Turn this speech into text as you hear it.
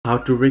How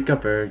to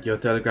recover your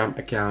Telegram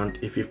account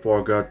if you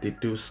forgot the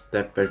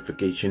two-step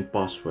verification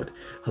password.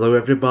 Hello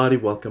everybody,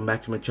 welcome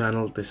back to my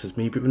channel. This is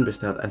me, Bipin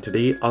Bisnath, and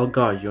today I'll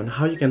guide you on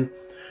how you can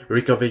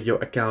recover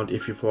your account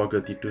if you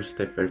forgot the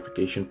two-step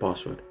verification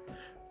password.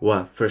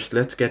 Well, first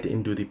let's get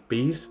into the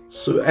page.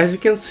 So as you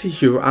can see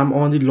here, I'm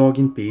on the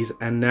login page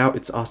and now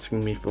it's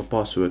asking me for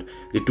password.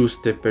 The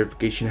two-step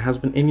verification has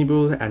been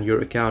enabled and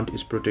your account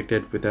is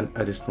protected with an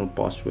additional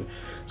password.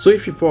 So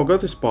if you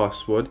forgot this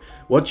password,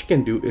 what you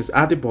can do is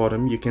at the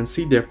bottom you can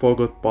see their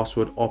forgot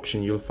password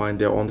option. You'll find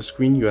there on the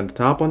screen. You want to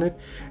tap on it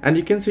and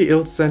you can see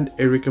it'll send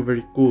a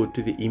recovery code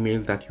to the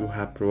email that you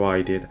have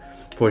provided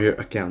for your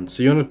account.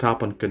 So you want to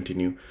tap on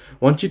continue.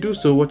 Once you do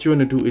so, what you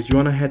want to do is you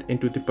want to head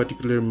into the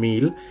particular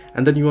mail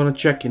and then you want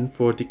to check in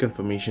for the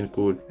confirmation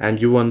code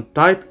and you want to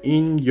type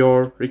in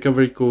your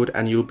recovery code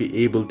and you'll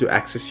be able to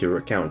access your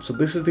account. So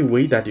this is the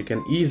way that you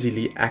can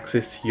easily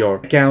access your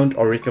account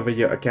or recover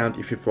your account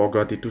if you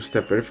forgot the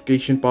two-step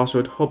verification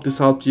password. Hope this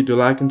helped you. To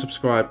like and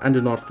subscribe and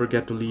do not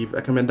forget to leave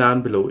a comment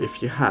down below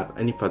if you have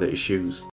any further issues.